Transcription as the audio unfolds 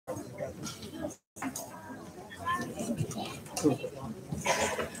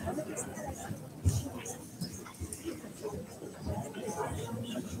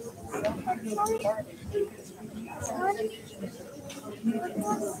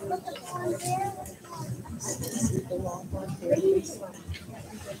All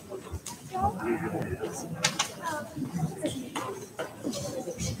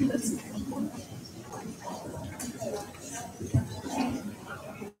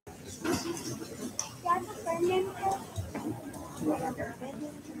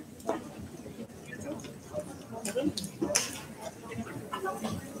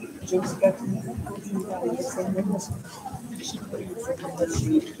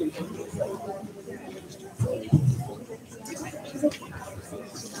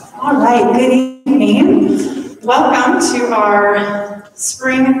right, good evening. Welcome to our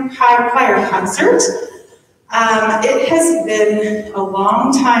Spring High Choir concert. It has been a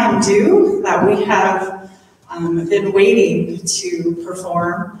long time due that we have been waiting to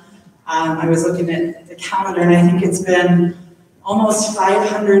perform. I was looking at the calendar and I think it's been almost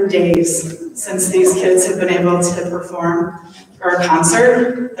 500 days since these kids have been able to perform our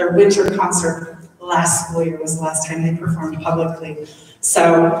concert. Their winter concert last school year was the last time they performed publicly.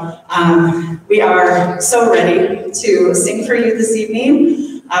 So we are so ready to sing for you this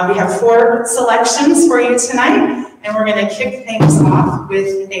evening. We have 4 selections for you tonight, and we're going to kick things off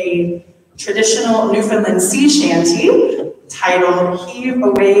with a traditional Newfoundland sea shanty titled Heave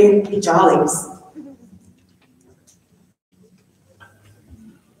Away Ye Jollies.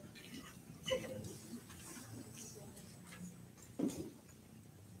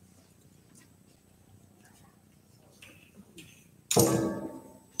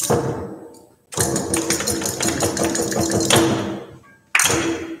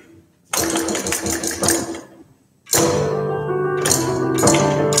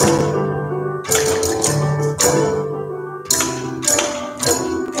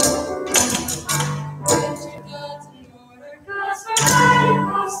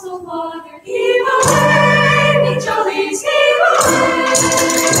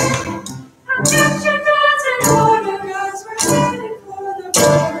 Get your guns in order, 'cause we're headed for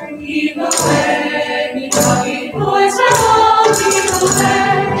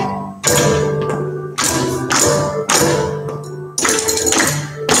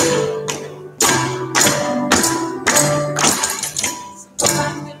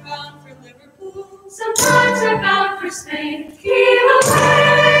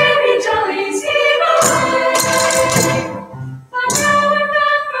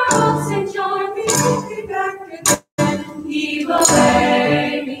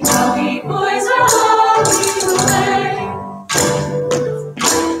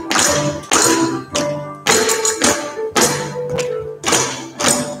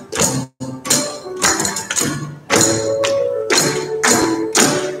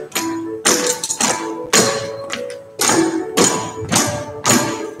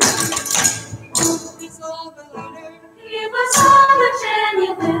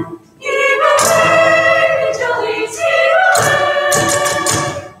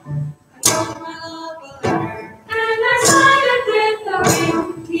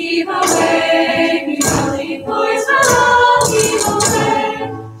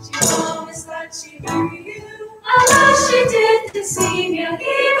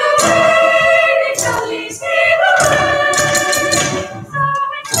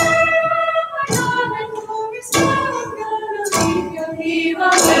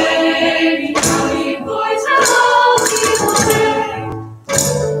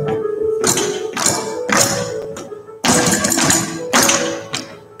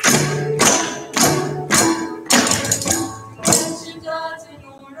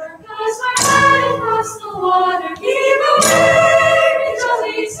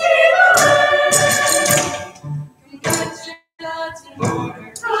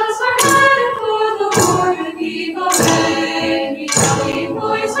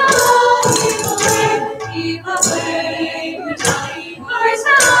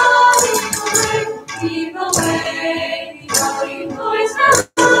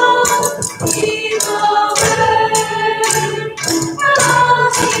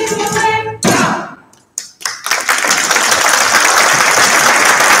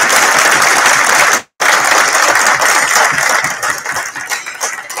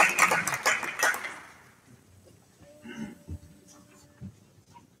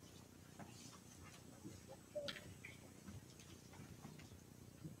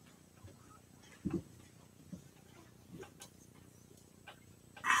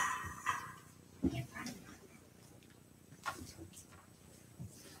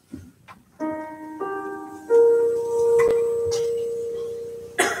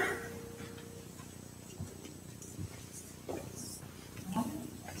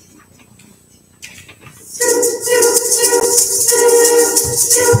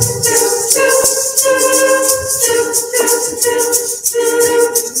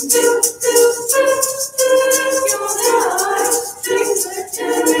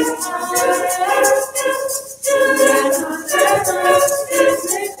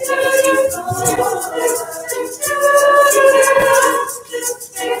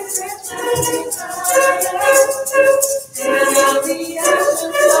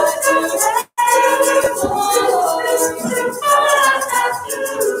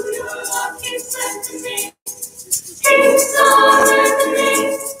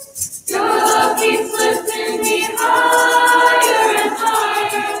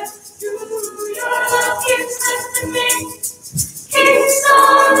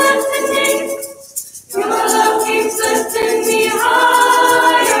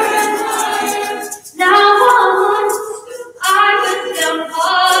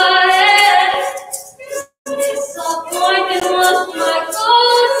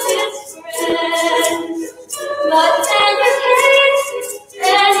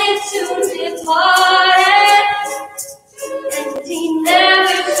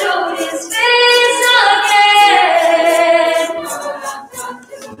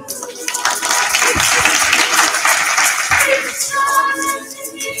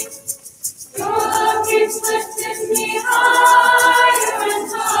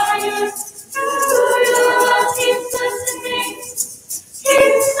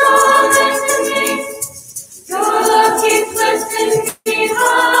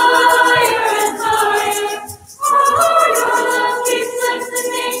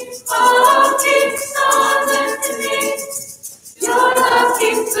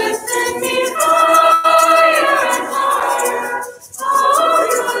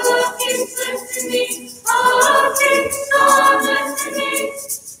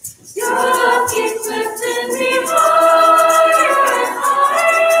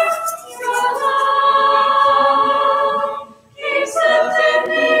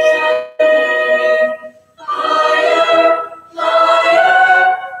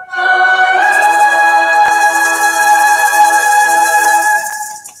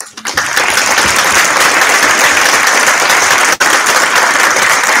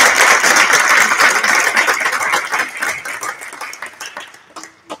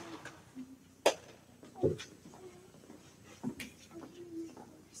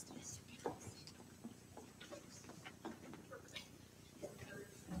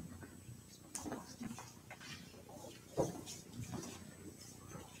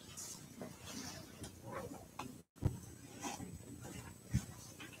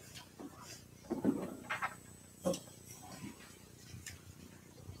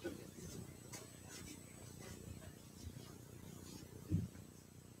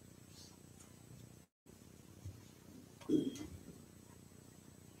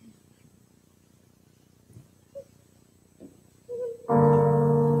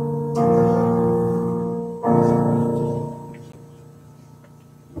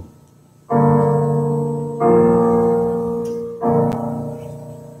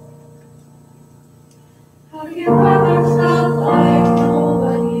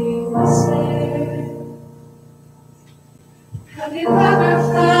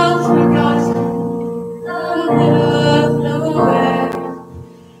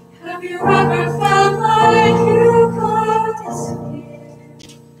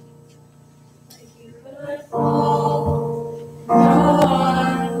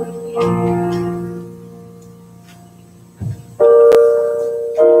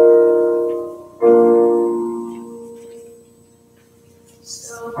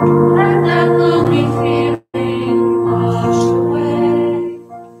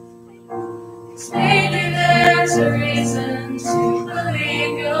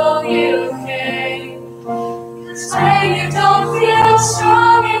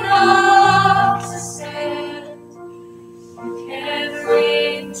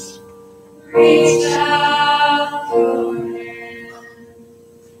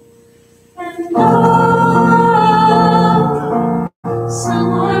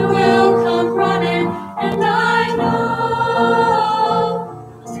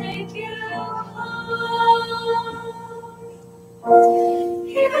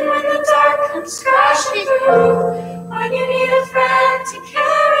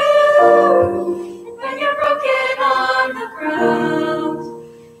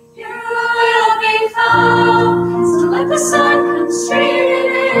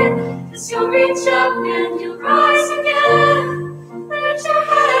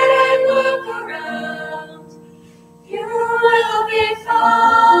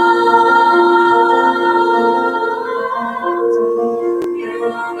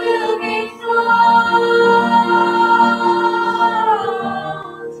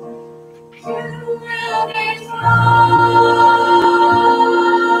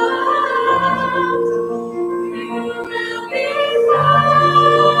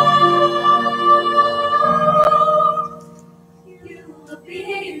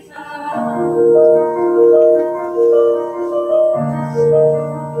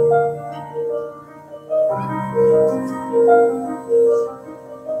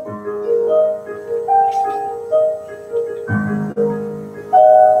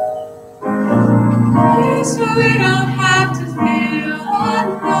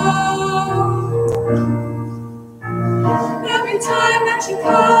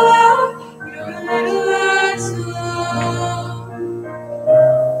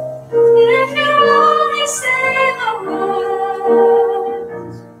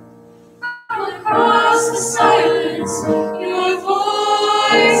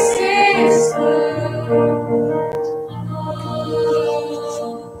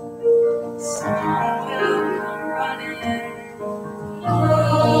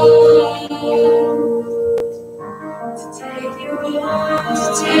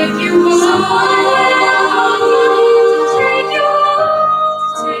take you home, take you home,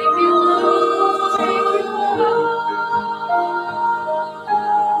 take you home, take you home.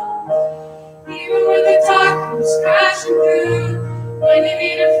 Even when the dark comes crashing through, when you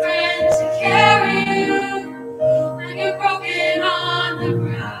need a friend to carry you, when you're broken on the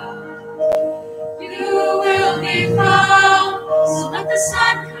ground, you will be found. So let the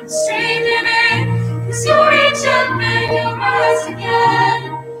sun come streaming in, 'cause you'll reach up and you'll rise again.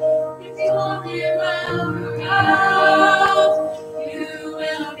 If you only look around, you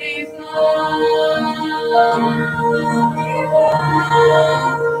will be found. You will be found.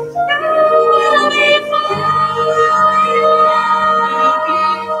 You will be found. You will be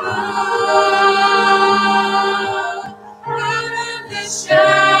found. Out of the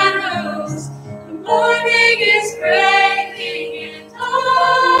shadows, the morning is breaking and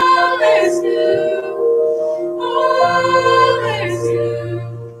all is new. All is new.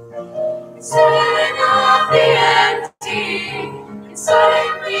 It's turning off the empty, and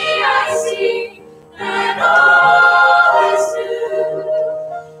suddenly I see that all is new.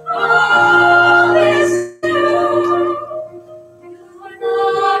 All is new. You are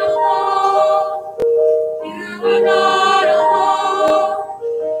not alone. You are not alone.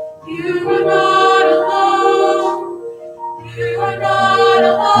 You are not alone. You are not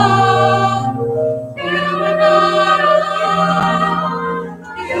alone. You are not alone.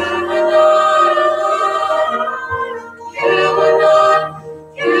 You are not alone. You are not.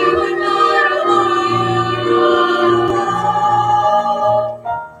 You are not alone.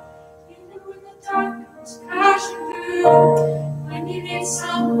 Even when the dark comes crashing through, when you need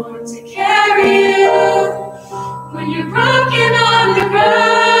someone to carry you, when you're broken on the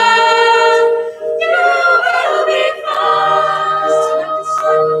ground, you will be found. So let the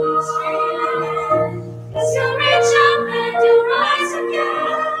sun come streaming in, 'cause you'll reach up and you'll rise again.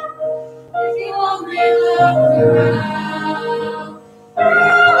 If you only look around, you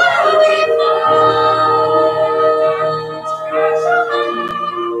will be found. Crash on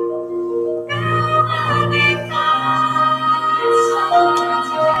you will be found. Someone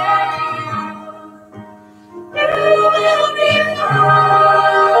to carry you. You will be found.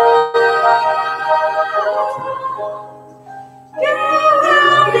 You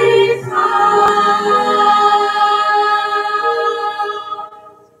will be found.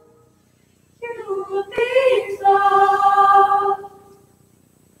 You will be found.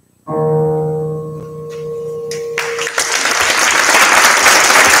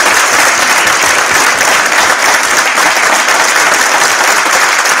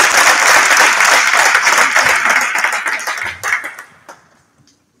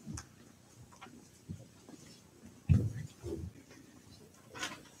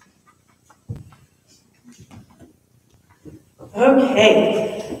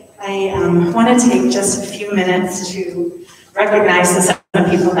 Okay, I want to take just a few minutes to recognize the 7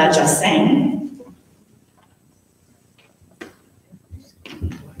 people that just sang.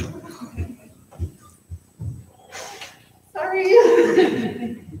 Sorry.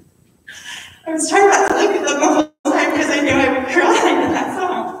 I was trying not to look at them the whole time because I knew I would cry in that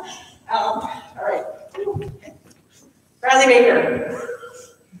song. All right. Bradley Baker.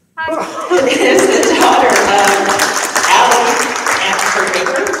 Hi. Is the daughter of Allie and her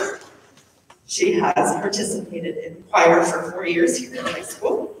Baker. She has participated in choir for 4 years here in high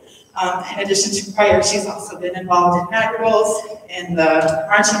school. In addition to choir, she's also been involved in madrigals, in the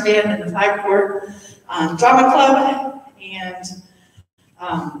marching band, in the flag corps, drama club, and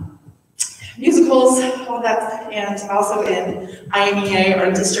musicals, all that, and also in IMEA,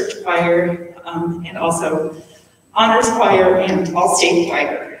 our district choir, and also honors choir and all-state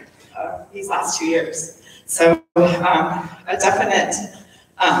choir these last 2 years. So a definite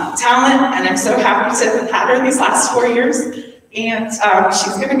talent, and I'm so happy to have had her these last 4 years. And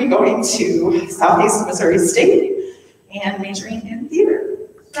she's going to be going to Southeast Missouri State and majoring in theater.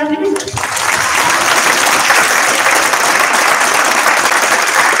 Bradley Baker.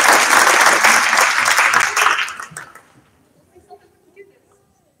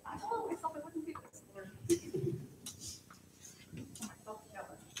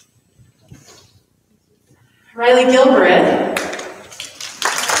 Riley Gilbert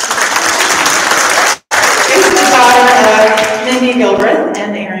is the daughter of Mindy Gilbert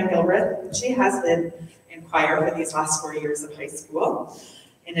and Aaron Gilbert. She has been in choir for these last 4 years of high school.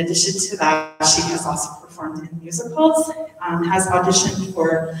 In addition to that, she has also performed in musicals, has auditioned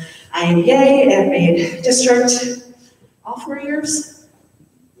for IMEA and made district all 4 years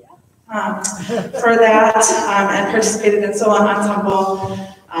for that, and participated in solo ensemble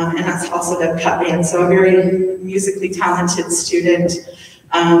and that's also the pep band, so a very musically talented student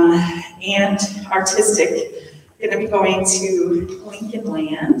and artistic. Going to be going to Lincoln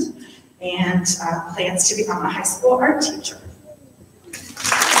Land and plans to become a high school art teacher.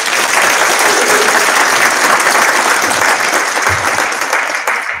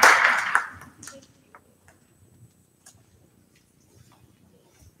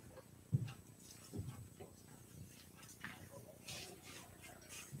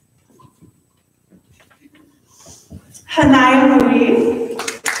 Hanaya Mui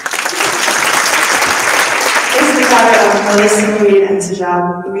is the daughter of Melissa Mui and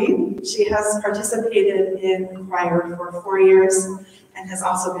Sajab Mui. She has participated in choir for 4 years and has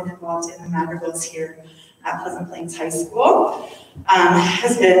also been involved in the madrigals here at Pleasant Plains High School.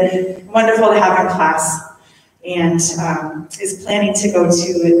 Has been wonderful to have in class and is planning to go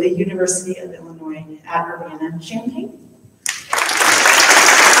to the University of Illinois at Urbana-Champaign.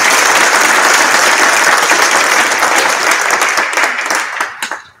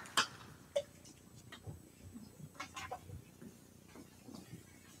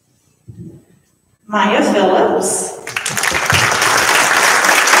 Maya Phillips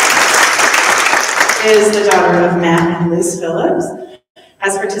is the daughter of Matt and Liz Phillips,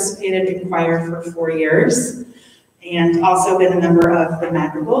 has participated in choir for 4 years, and also been a member of the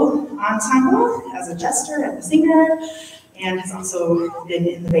Madrigal Ensemble as a jester and a singer, and has also been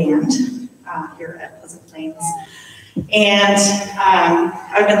in the band here at Pleasant Plains. And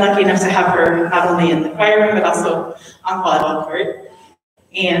I've been lucky enough to have her not only in the choir room, but also on volleyball court.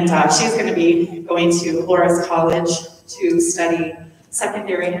 And she's going to be going to Loras College to study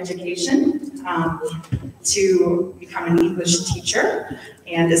secondary education, to become an English teacher,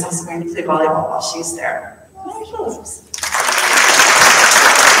 and is also going to play volleyball while she's there.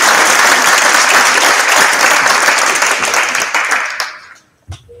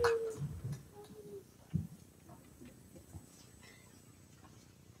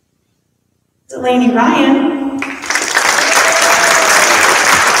 Delaney Ryan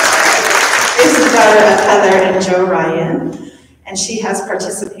is the daughter of Heather and Joe Ryan, and she has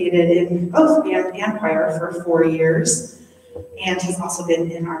participated in both band and choir for 4 years, and has also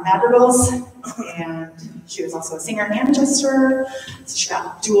been in our madrigals, and she was also a singer and jester, so she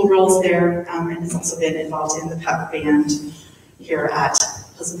got dual roles there, and has also been involved in the pep band here at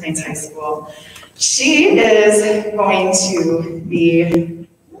Pleasant Plains High School. She is going to be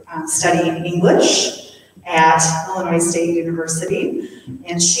studying English at Illinois State University,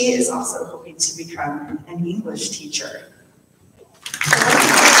 and she is also hoping to become an English teacher.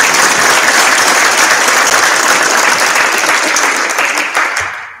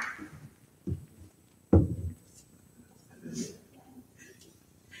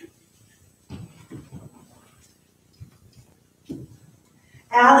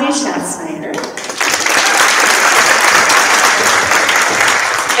 Allie Schatzsnyder,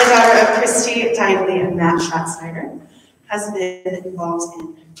 the daughter of Christy Dively and Matt Schatzsnyder, has been involved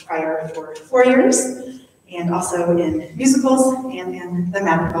in choir for 4 years, and also in musicals and in the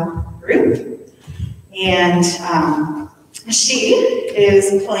madrigal group. And she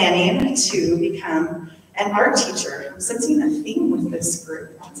is planning to become an art teacher. I'm sensing a theme with this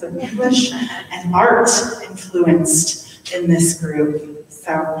group. Lots of English and art influenced in this group.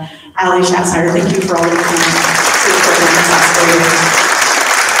 So, Allie Schatzsnyder, thank you for all the time to the program this last 4 years.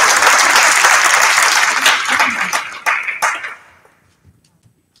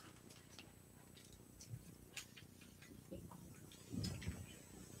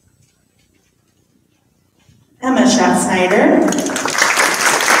 Emma Schatzsnyder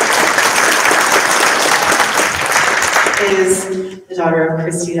is the daughter of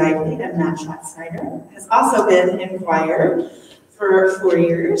Christy Dively and Matt Schatzsnyder, has also been in choir for 4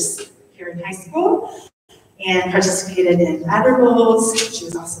 years here in high school and participated in madrigals. She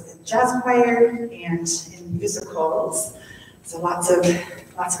was also in jazz choir and in musicals. So lots of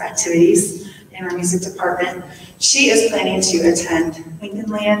activities in our music department. She is planning to attend Lincoln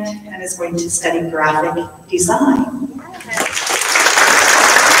Land and is going to study graphic design.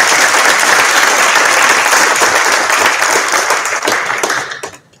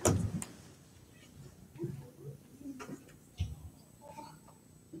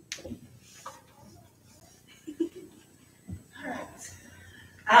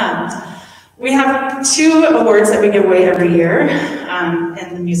 We have 2 awards that we give away every year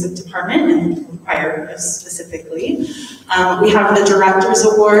in the music department and choir specifically. We have the Director's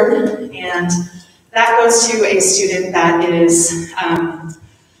Award, and that goes to a student that is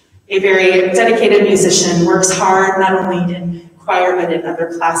a very dedicated musician, works hard not only in choir but in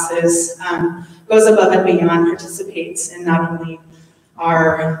other classes, goes above and beyond, participates in not only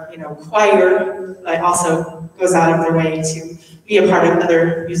our choir, but also goes out of their way to be a part of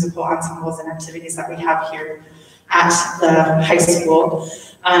other musical ensembles and activities that we have here at the high school.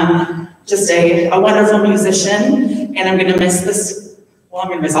 Just a wonderful musician, and I'm going to miss this. Well, I'm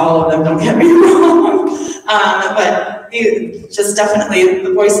going to miss all of them, don't get me wrong. But just definitely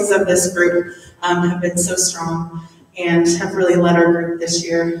the voices of this group have been so strong and have really led our group this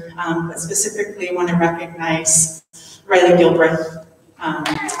year. But specifically, I want to recognize Riley Gilbreth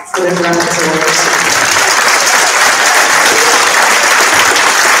for the Director's Award.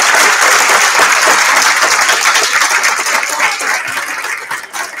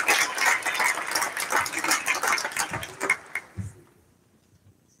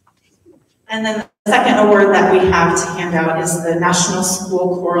 And then the second award that we have to hand out is the National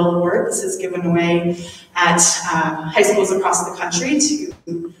School Choral Award. This is given away at high schools across the country to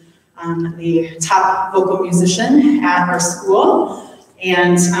the top vocal musician at our school.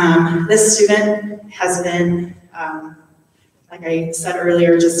 And this student has been, like I said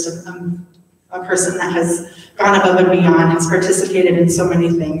earlier, just a person that has gone above and beyond, has participated in so many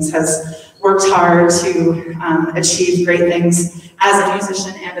things, has worked hard to achieve great things as a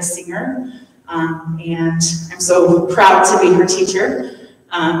musician and a singer. And I'm so proud to be her teacher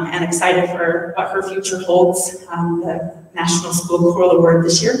and excited for what her future holds. The National School Choral Award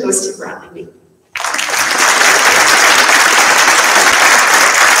this year goes to Bradley B.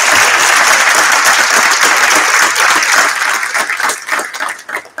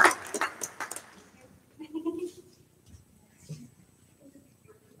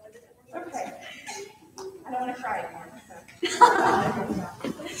 Okay, I don't want to cry anymore.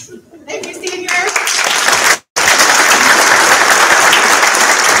 Thank you, seniors.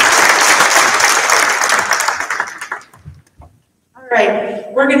 All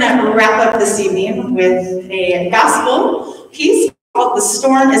right, we're going to wrap up this evening with a gospel piece called "The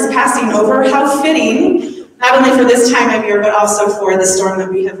Storm is Passing Over." How fitting, not only for this time of year, but also for the storm that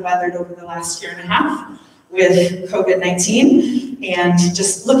we have weathered over the last year and a half with COVID-19, and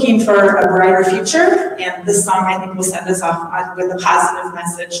just looking for a brighter future. And this song, I think, will send us off with a positive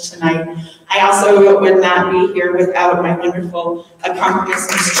message tonight. I also would not be here without my wonderful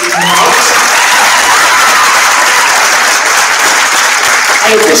accompanist, Ms. Jean. I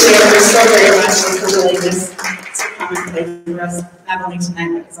appreciate her so very much for her willingness to come and play for us, not only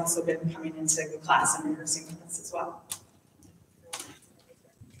tonight, but has also been coming into the class and rehearsing with us as well.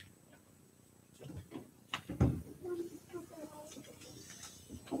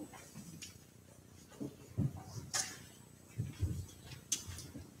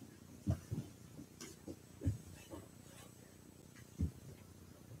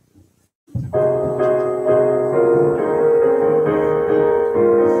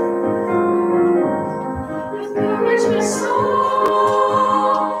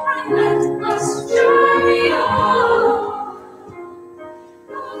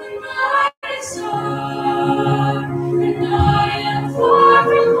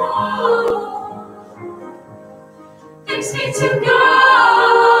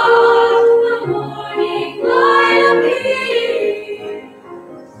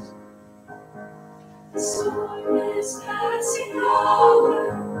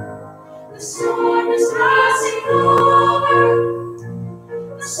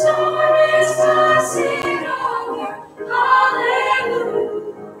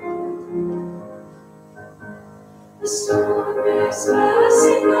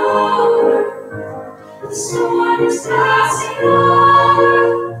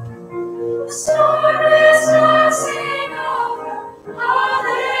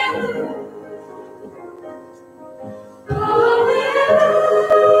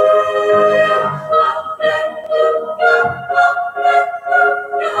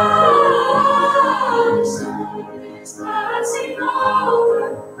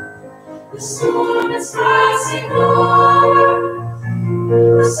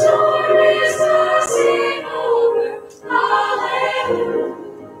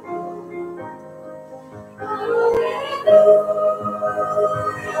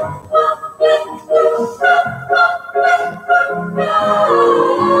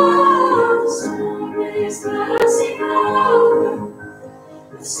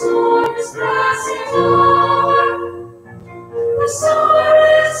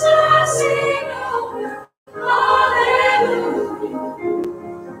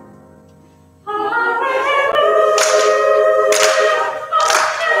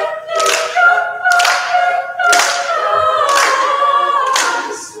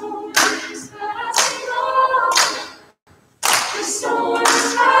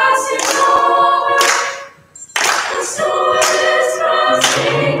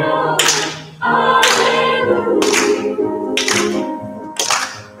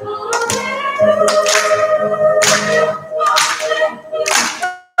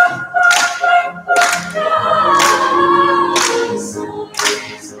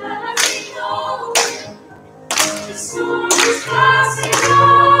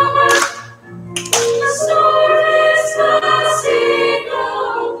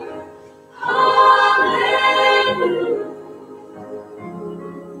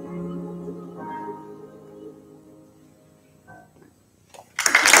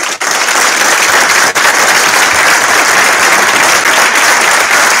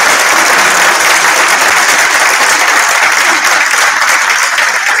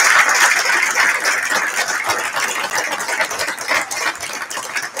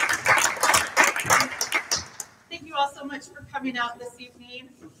 coming out this evening,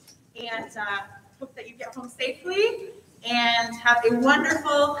 and hope that you get home safely and have a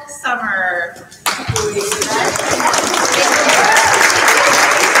wonderful summer.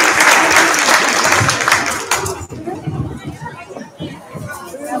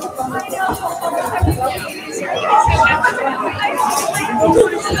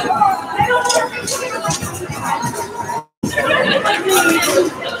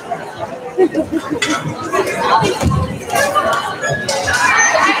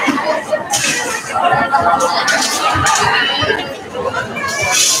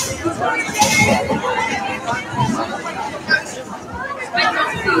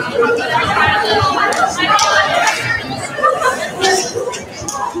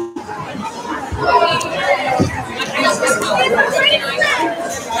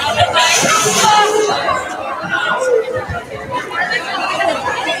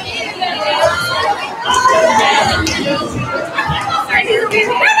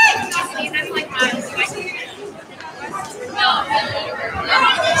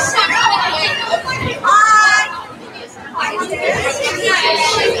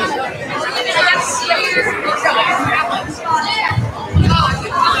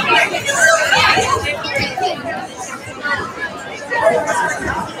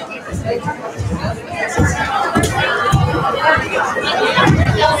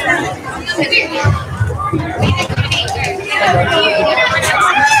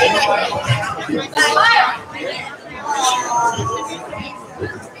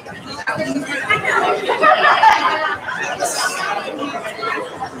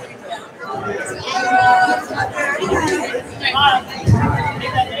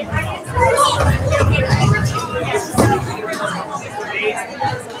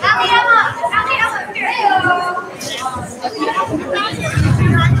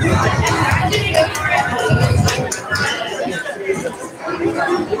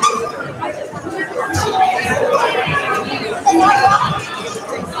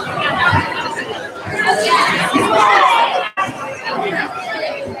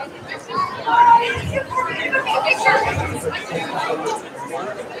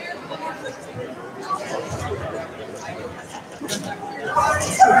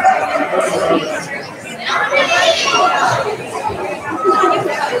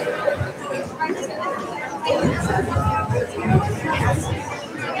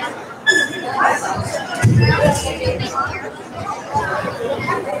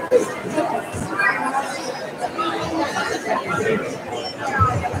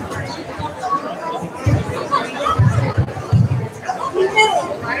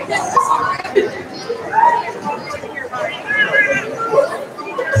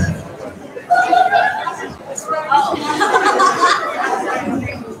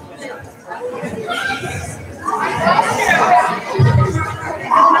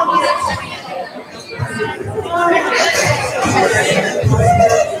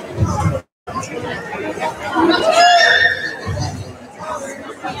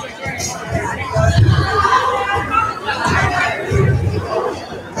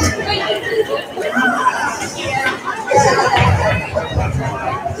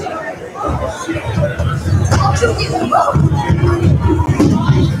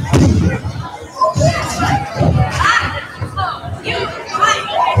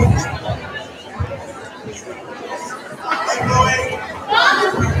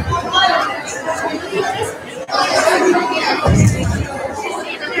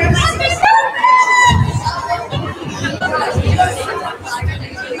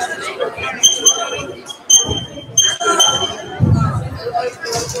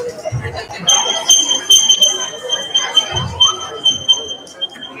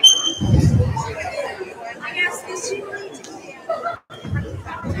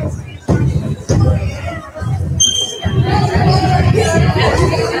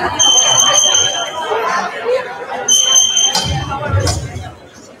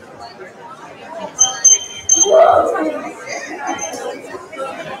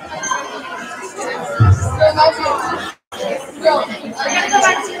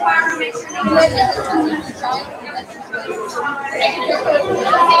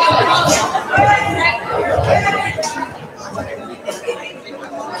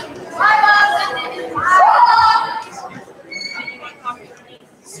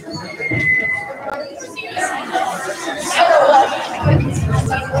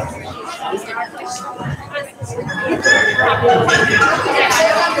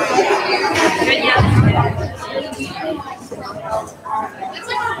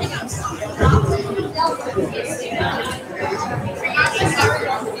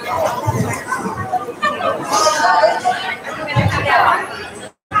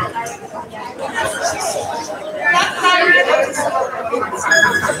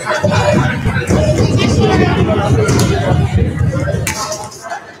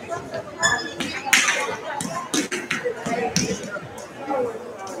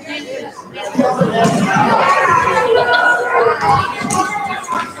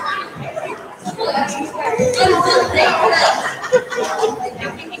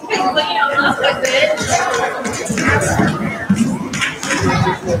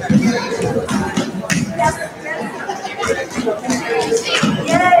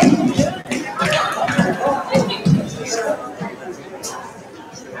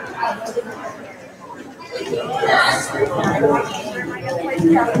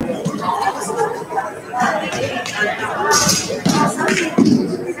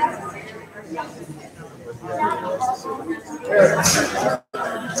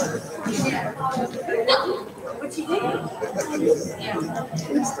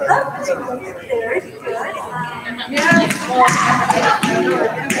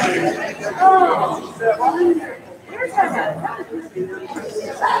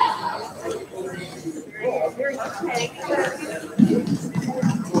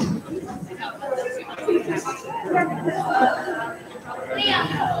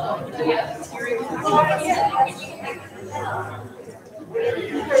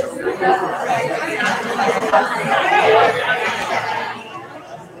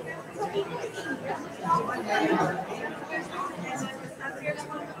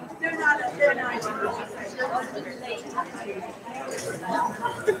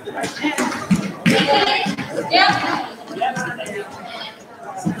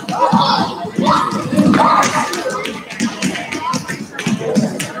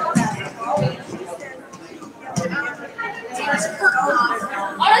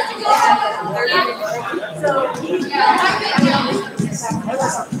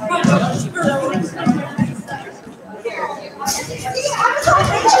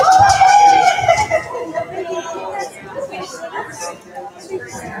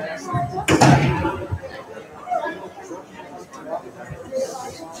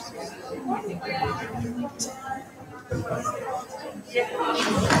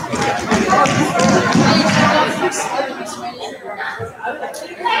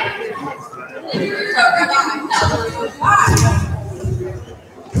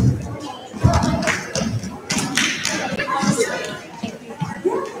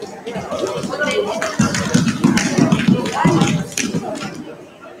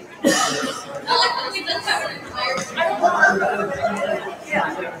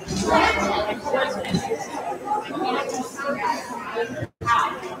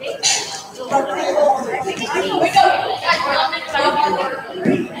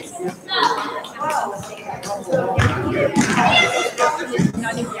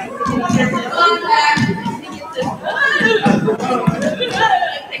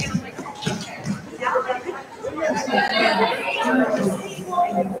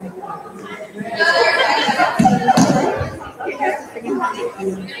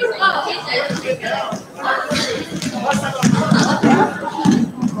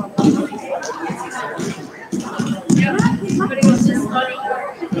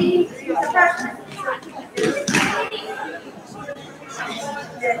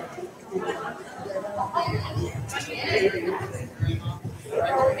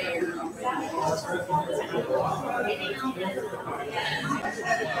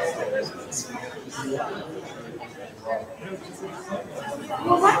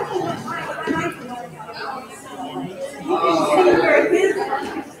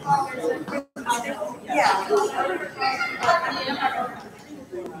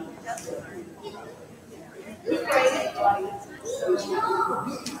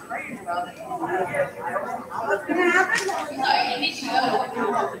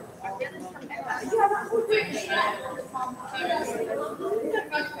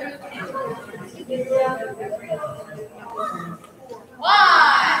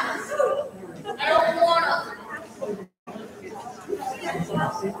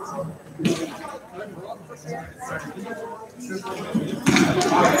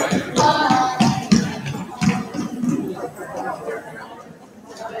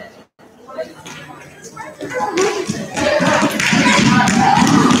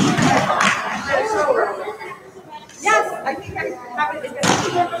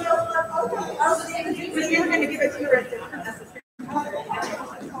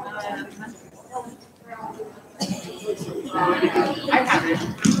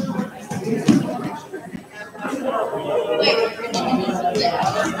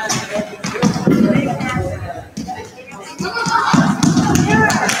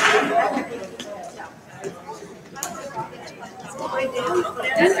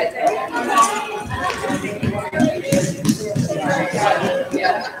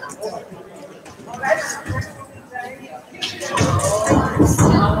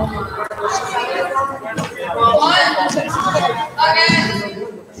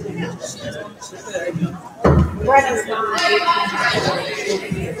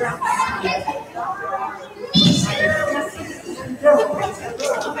 Alan's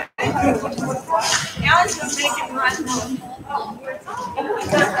gonna make it run.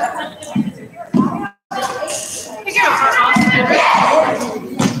 Pick it up,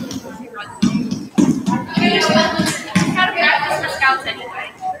 gotta be at this for scouts anyway.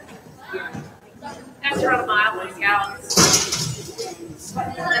 Next run a mile for scouts.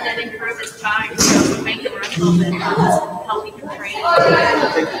 And then improve his time, so make it run a little bit, help him train.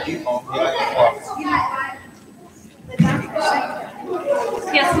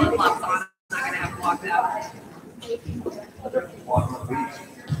 He has flip flops on. I'm not gonna have to walk out.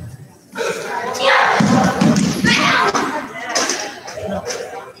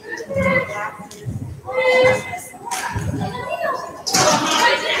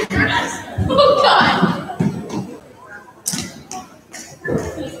 Oh God!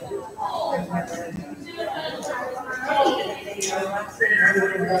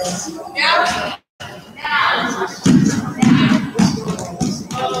 Yeah.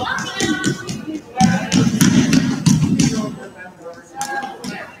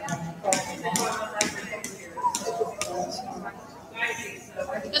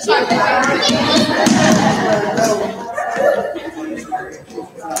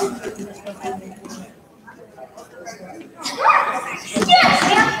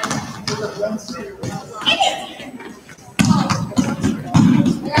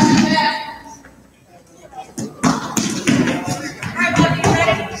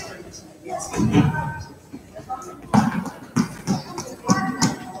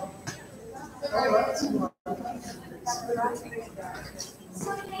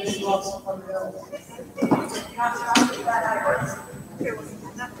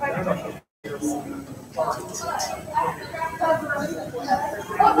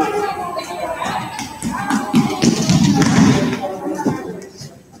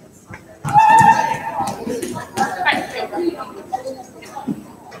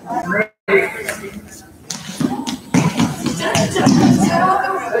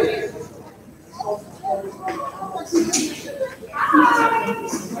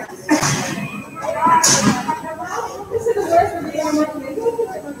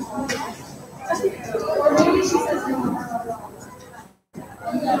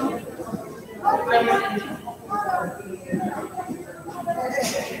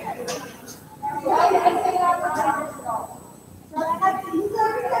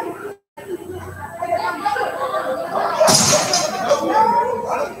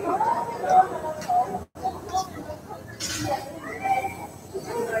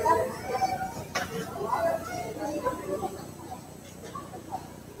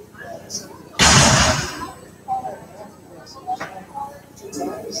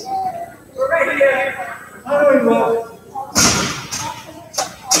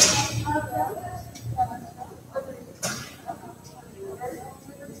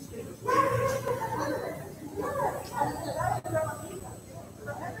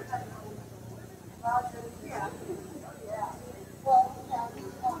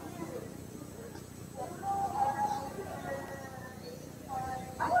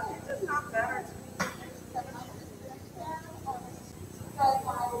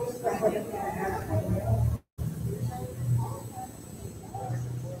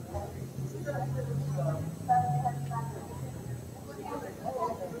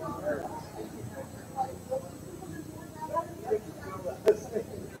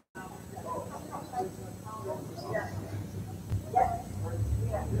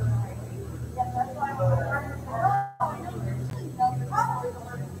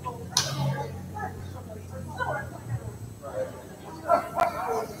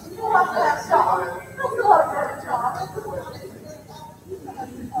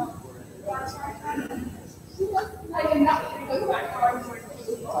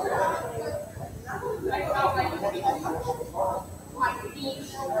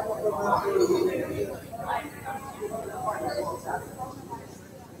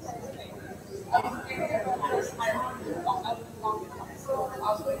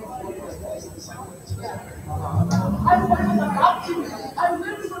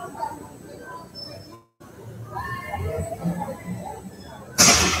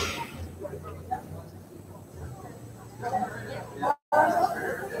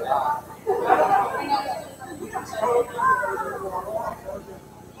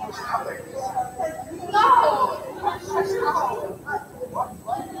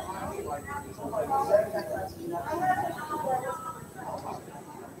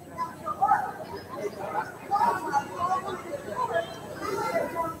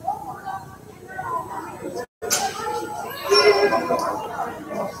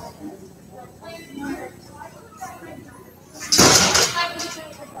 That's